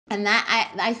And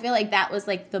I feel like that was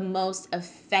like the most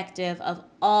effective of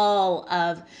all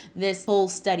of this whole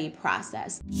study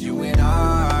process. You and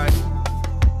I,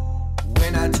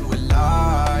 when I do a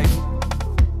lie.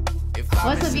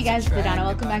 What's up, you guys? It's Adanna.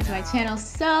 Welcome back to my channel.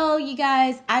 So, you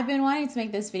guys, I've been wanting to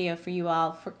make this video for you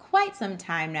all for quite some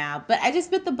time now, but I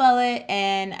just bit the bullet,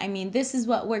 and I mean, this is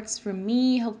what works for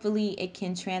me. Hopefully, it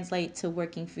can translate to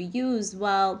working for you as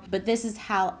well. But this is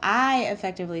how I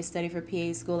effectively study for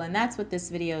PA school, and that's what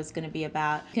this video is going to be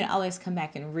about. You can always come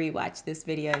back and rewatch this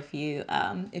video if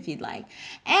you'd like.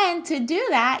 And to do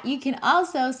that, you can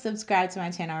also subscribe to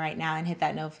my channel right now and hit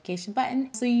that notification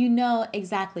button so you know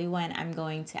exactly when I'm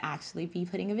going to actually be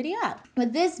putting a video up.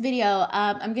 With this video,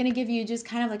 I'm going to give you just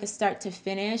kind of like a start to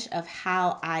finish of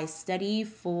how I study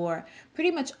for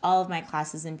pretty much all of my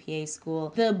classes in PA school.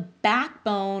 The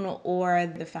backbone or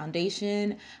the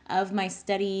foundation of my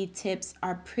study tips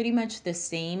are pretty much the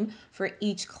same for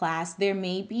each class. There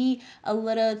may be a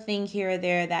little thing here or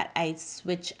there that I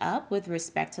switch up with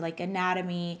respect to like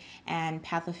anatomy and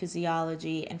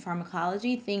pathophysiology and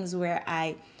pharmacology, things where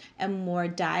I am more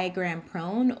diagram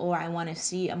prone or I want to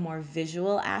see a more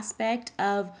visual aspect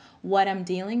of what I'm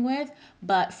dealing with.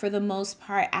 But for the most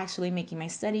part, actually making my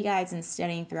study guides and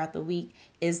studying throughout the week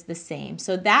is the same.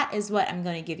 So that is what I'm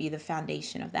going to give you the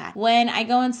foundation of that. When I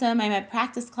go into my med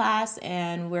practice class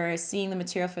and we're seeing the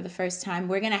material for the first time,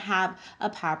 we're going to have a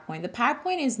PowerPoint. The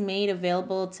PowerPoint is made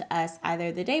available to us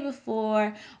either the day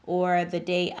before or the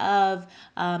day of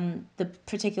the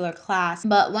particular class.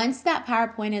 But once that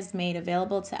PowerPoint is made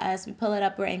available to us, we pull it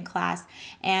up, we're in class,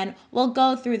 and we'll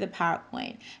go through the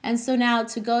PowerPoint. And so now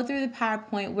to go through the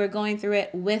PowerPoint, we're going through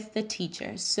it with the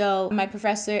teacher. So my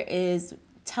professor is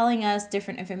telling us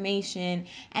different information,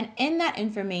 and in that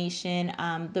information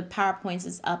the PowerPoint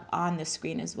is up on the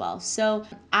screen as well. So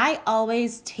I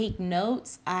always take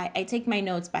notes. I take my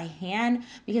notes by hand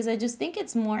because I just think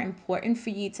it's more important for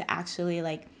you to actually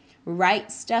like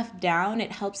write stuff down.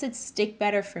 It helps it stick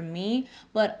better for me,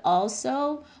 but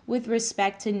also with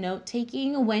respect to note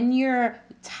taking, when you're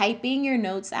typing your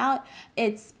notes out,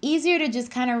 it's easier to just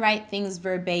kind of write things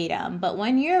verbatim. But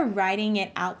when you're writing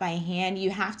it out by hand, you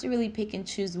have to really pick and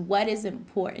choose what is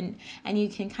important, and you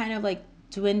can kind of like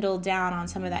dwindle down on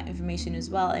some of that information as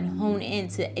well and hone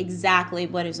into exactly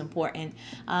what is important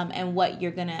and what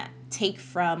you're gonna take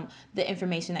from the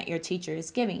information that your teacher is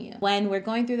giving you. When we're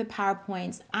going through the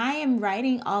PowerPoints, I am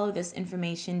writing all of this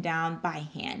information down by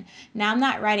hand. Now, I'm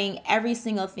not writing every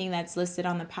single thing that's listed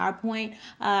on the PowerPoint.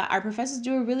 Our professors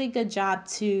do a really good job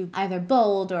to either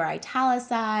bold or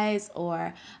italicize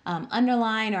or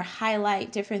underline or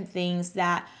highlight different things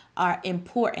that are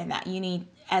important that you need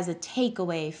as a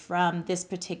takeaway from this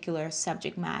particular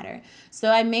subject matter. So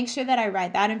I make sure that I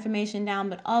write that information down,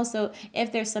 but also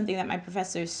if there's something that my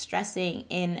professor is stressing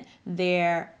in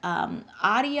their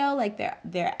audio, like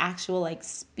their actual like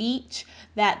speech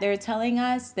that they're telling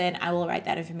us, then I will write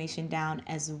that information down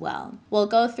as well. We'll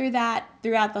go through that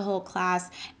throughout the whole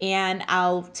class, and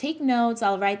I'll take notes,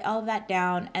 I'll write all of that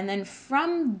down, and then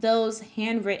from those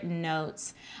handwritten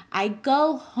notes, I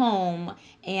go home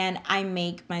and I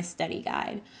make my study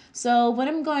guide. So when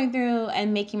I'm going through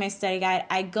and making my study guide,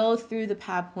 I go through the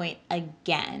PowerPoint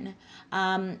again.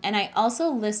 And I also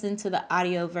listen to the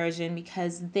audio version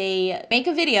because they make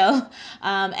a video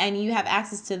and you have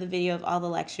access to the video of all the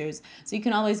lectures. So you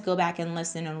can always go back and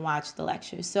listen and watch the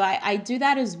lectures. So I do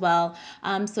that as well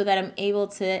so that I'm able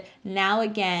to now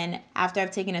again, after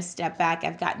I've taken a step back,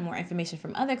 I've gotten more information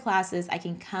from other classes, I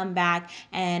can come back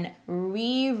and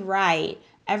rewrite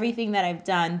everything that I've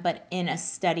done, but in a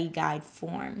study guide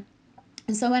form.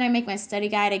 And so when I make my study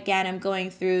guide, again, I'm going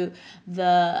through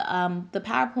the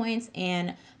PowerPoints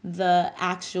and the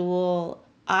actual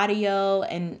audio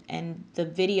and the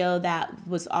video that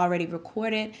was already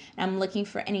recorded. And I'm looking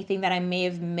for anything that I may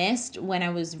have missed when I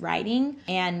was writing,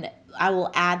 and I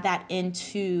will add that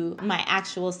into my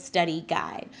actual study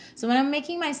guide. So when I'm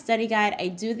making my study guide, I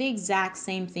do the exact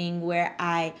same thing where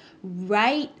I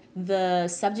write the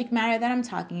subject matter that I'm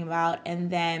talking about, and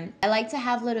then I like to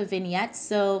have little vignettes.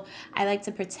 So I like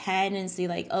to pretend and see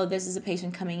like, oh, this is a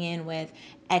patient coming in with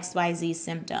XYZ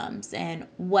symptoms and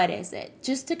what is it,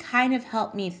 just to kind of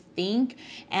help me think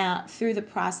through the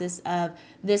process of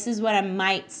this is what I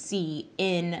might see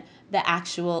in the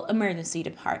actual emergency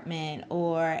department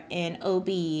or in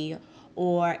OB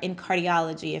or in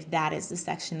cardiology if that is the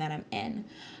section that I'm in.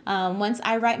 Once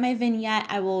I write my vignette,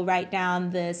 I will write down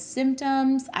the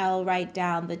symptoms, I'll write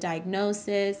down the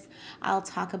diagnosis, I'll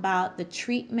talk about the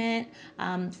treatment.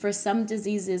 For some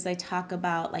diseases, I talk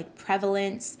about like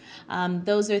prevalence.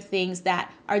 Those are things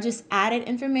that are just added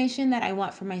information that I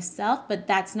want for myself, but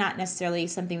that's not necessarily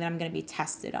something that I'm going to be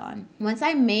tested on. Once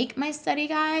I make my study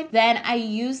guide, then I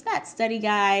use that study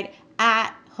guide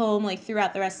at home, like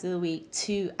throughout the rest of the week,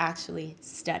 to actually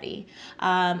study.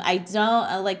 I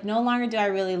don't like, no longer do I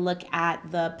really look at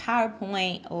the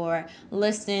PowerPoint or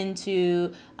listen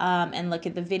to and look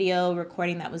at the video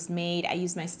recording that was made. I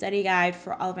use my study guide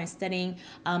for all of my studying,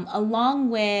 along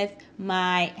with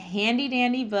my handy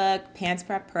dandy book, Pants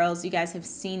Prep Pearls. You guys have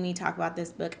seen me talk about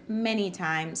this book many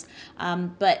times,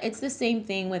 but it's the same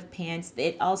thing with pants.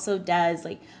 It also does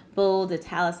like bold,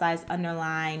 italicized,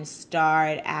 underlined,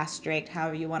 starred, asterisk,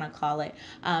 however you want to call it.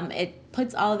 It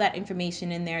puts all of that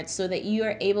information in there so that you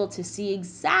are able to see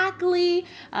exactly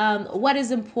what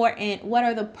is important, what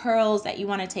are the pearls that you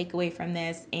want to take away from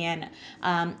this, and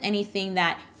anything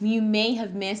that you may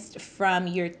have missed from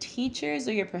your teachers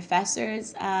or your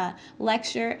professors'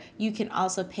 lecture, you can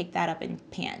also pick that up in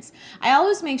pants. I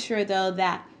always make sure though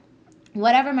that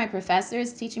whatever my professor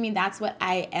is teaching me, that's what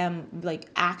I am like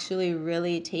actually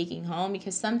really taking home,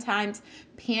 because sometimes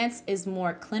pants is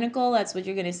more clinical. That's what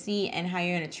you're going to see and how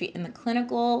you're going to treat in the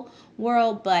clinical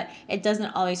world, but it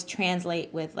doesn't always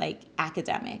translate with like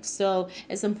academics. So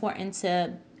it's important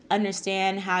to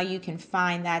understand how you can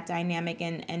find that dynamic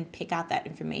and pick out that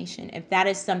information if that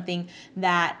is something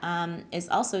that is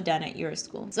also done at your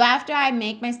school. So after I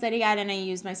make my study guide and I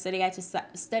use my study guide to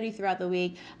study throughout the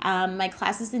week, my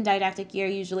classes in didactic year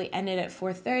usually ended at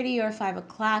 4:30 or 5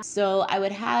 o'clock. So I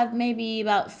would have maybe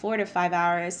about 4 to 5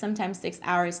 hours, sometimes 6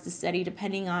 hours to study,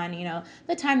 depending on, you know,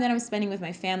 the time that I'm spending with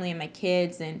my family and my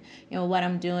kids, and, you know, what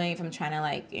I'm doing. If I'm trying to,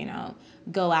 like, you know,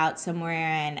 go out somewhere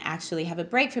and actually have a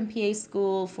break from PA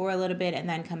school for a little bit and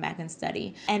then come back and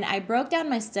study. And I broke down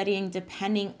my studying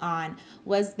depending on,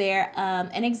 was there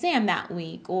an exam that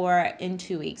week or in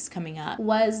 2 weeks coming up?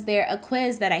 Was there a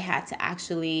quiz that I had to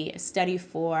actually study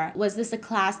for? Was this a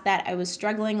class that I was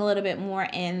struggling a little bit more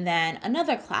in than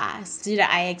another class? Did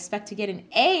I expect to get an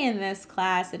A in this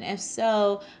class? And if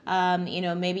so, you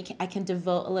know, maybe I can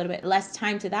devote a little bit less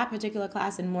time to that particular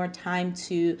class and more time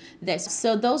to this.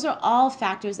 So those are all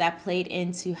factors that played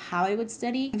into how I would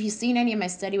study. If you've seen any of my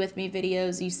study with me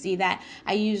videos, you see that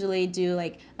I usually do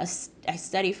like I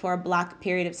study for a block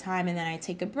period of time and then I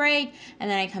take a break and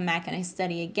then I come back and I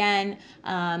study again.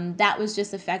 That was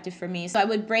just effective for me. So I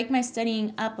would break my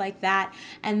studying up like that,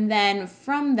 and then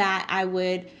from that I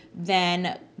would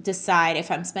then decide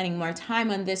if I'm spending more time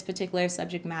on this particular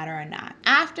subject matter or not.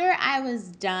 After I was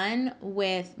done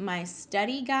with my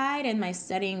study guide and my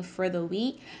studying for the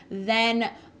week, then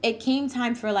it came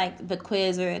time for like the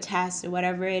quiz or the test or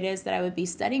whatever it is that I would be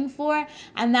studying for.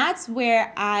 And that's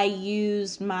where I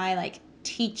used my like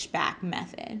teach back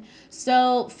method.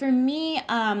 So for me,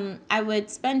 I would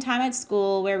spend time at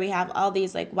school where we have all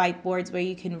these like whiteboards where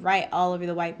you can write all over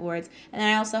the whiteboards. And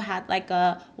then I also had like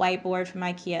a whiteboard from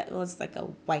IKEA. Well, it's like a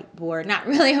whiteboard, not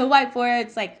really a whiteboard.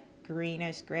 It's like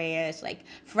greenish, grayish, like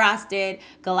frosted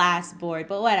glass board,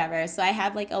 but whatever. So I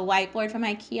have like a whiteboard from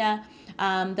IKEA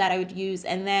that I would use,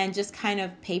 and then just kind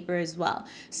of paper as well.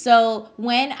 So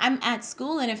when I'm at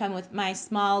school and if I'm with my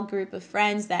small group of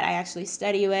friends that I actually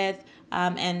study with,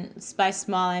 and by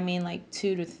small I mean like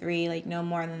 2 to 3, like no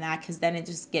more than that, because then it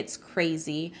just gets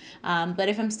crazy. But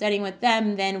if I'm studying with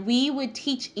them, then we would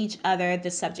teach each other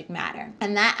the subject matter,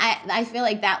 and that I feel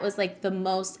like that was like the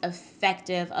most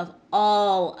effective of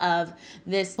all of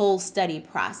this whole study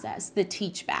process, the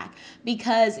teach back,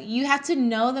 because you have to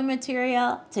know the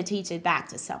material to teach it back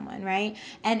to someone, right?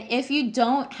 And if you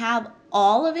don't have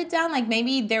all of it down, like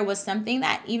maybe there was something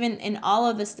that even in all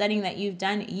of the studying that you've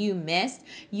done you missed,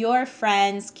 your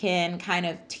friends can kind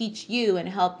of teach you and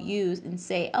help you and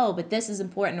say, oh, but this is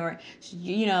important, or,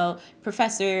 you know,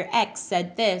 Professor X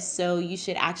said this, so you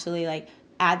should actually like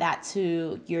add that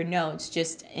to your notes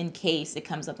just in case it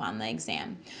comes up on the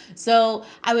exam. So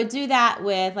I would do that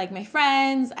with like my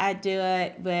friends. I'd do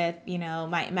it with, you know,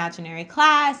 my imaginary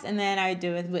class, and then I would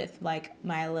do it with like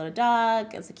my little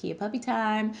dog. It's a Kia puppy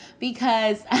time,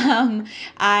 because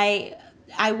I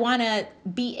want to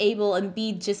be able and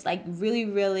be just like really,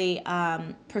 really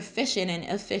proficient and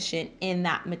efficient in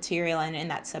that material and in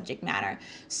that subject matter.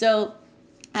 So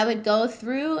I would go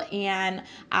through and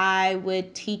I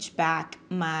would teach back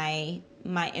my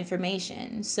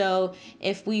information. So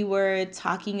if we were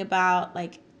talking about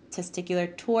like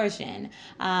testicular torsion.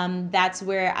 That's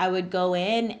where I would go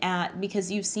in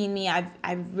because you've seen me.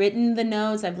 I've written the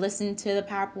notes, I've listened to the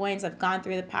PowerPoints, I've gone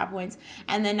through the PowerPoints,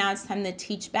 and then now it's time to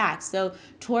teach back. So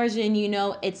torsion,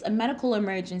 it's a medical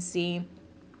emergency.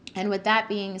 And with that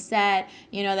being said,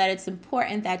 that it's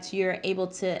important that you're able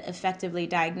to effectively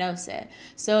diagnose it.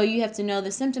 So you have to know the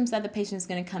symptoms that the patient is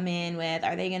going to come in with.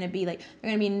 Are they going to be they're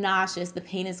going to be nauseous? The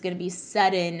pain is going to be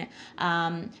sudden.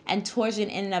 And torsion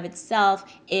in and of itself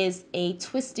is a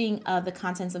twisting of the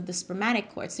contents of the spermatic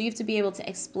cord. So you have to be able to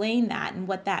explain that and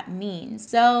what that means.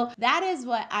 So that is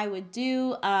what I would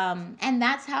do. And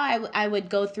that's how I would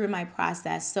go through my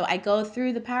process. So I go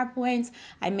through the PowerPoints,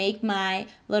 I make my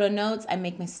little notes, I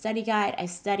make my study guide, I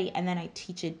study, and then I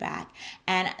teach it back.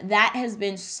 And that has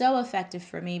been so effective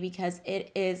for me because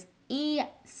it is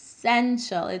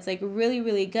essential. It's really,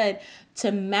 really good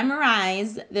to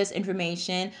memorize this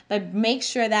information, but make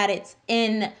sure that it's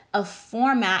in a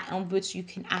format on which you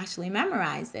can actually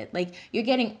memorize it. You're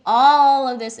getting all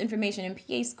of this information in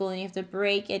PA school and you have to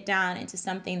break it down into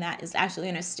something that is actually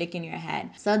going to stick in your head.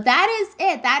 So that is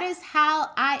it. That is how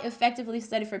I effectively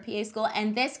study for PA school,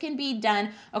 and this can be done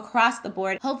across the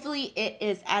board. Hopefully it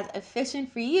is as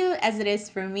efficient for you as it is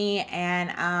for me, and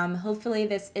hopefully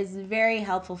this is very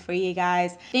helpful for you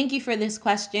guys. Thank you for this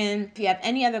question. If you have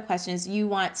any other questions, you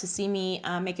want to see me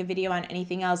make a video on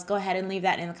anything else, go ahead and leave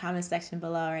that in the comment section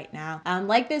below right now.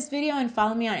 Like this video and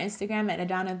follow me on Instagram at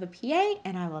Adanna the PA,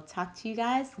 and I will talk to you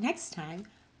guys next time.